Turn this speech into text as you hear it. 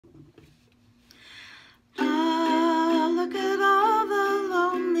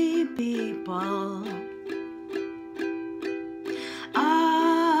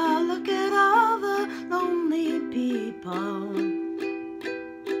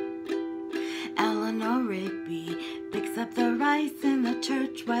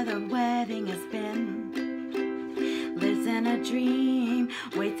church where the wedding has been. Lives in a dream,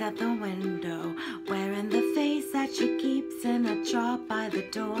 waits at the window, wearing the face that she keeps in a jar by the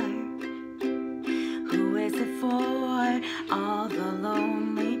door. Who is it for? All the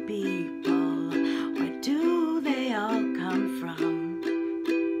lonely people. Where do they all come from?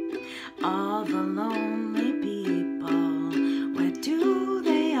 All the lonely people. Where do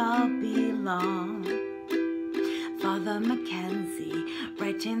they all belong? Father Mackenzie,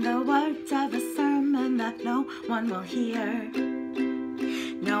 writing the words of a sermon that no one will hear.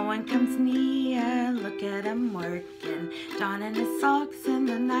 No one comes near, look at him working, donning his socks in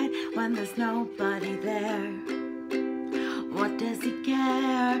the night when there's nobody there. What does he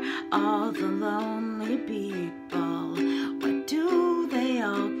care? All the lonely people, where do they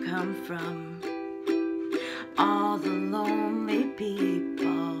all come from? All the lonely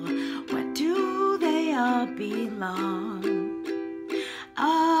people, where do they all belong?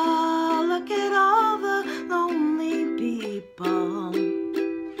 Oh, look at all the lonely people.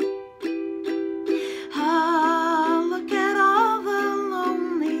 Oh, look at all the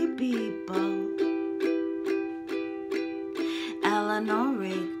lonely people. Eleanor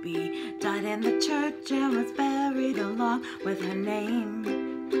Rigby died in the church and was buried along with her name.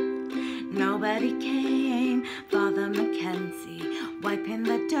 Nobody came. Father Mackenzie wiping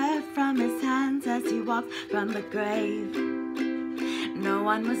the dirt from his hands as he walked from the grave. No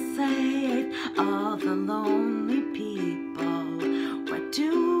one was saved. All the lonely people, where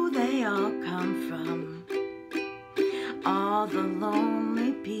do they all come from? All the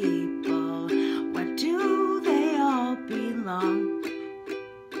lonely people, where do they all belong?